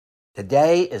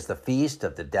Today is the feast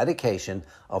of the dedication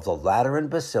of the Lateran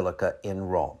Basilica in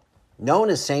Rome. Known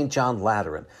as St. John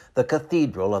Lateran, the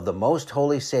Cathedral of the Most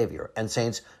Holy Savior, and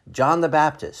Saints John the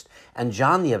Baptist and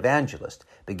John the Evangelist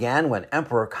began when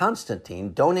Emperor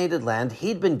Constantine donated land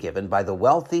he'd been given by the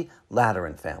wealthy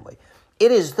Lateran family.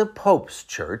 It is the Pope's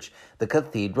church, the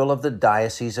Cathedral of the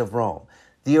Diocese of Rome.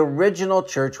 The original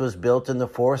church was built in the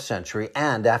 4th century,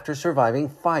 and after surviving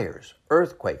fires,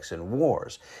 earthquakes, and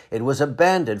wars, it was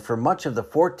abandoned for much of the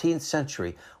 14th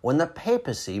century when the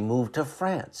papacy moved to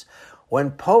France.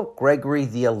 When Pope Gregory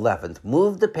XI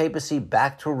moved the papacy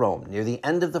back to Rome near the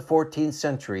end of the 14th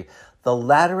century, the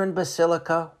Lateran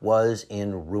Basilica was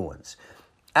in ruins.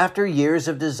 After years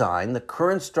of design, the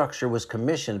current structure was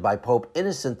commissioned by Pope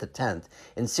Innocent X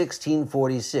in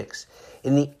 1646.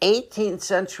 In the 18th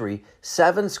century,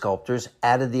 7 sculptors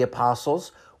added the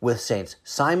apostles, with Saints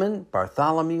Simon,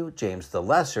 Bartholomew, James the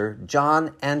Lesser,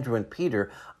 John, Andrew, and Peter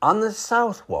on the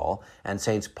south wall, and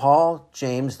Saints Paul,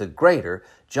 James the Greater,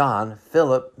 John,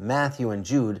 Philip, Matthew, and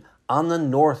Jude on the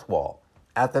north wall.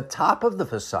 At the top of the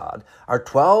facade are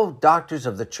 12 doctors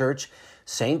of the church,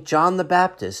 St. John the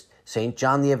Baptist, St.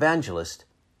 John the Evangelist,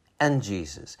 and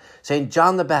Jesus. St.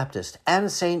 John the Baptist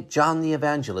and St. John the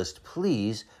Evangelist,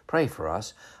 please pray for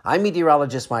us. I'm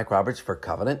meteorologist Mike Roberts for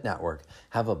Covenant Network.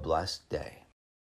 Have a blessed day.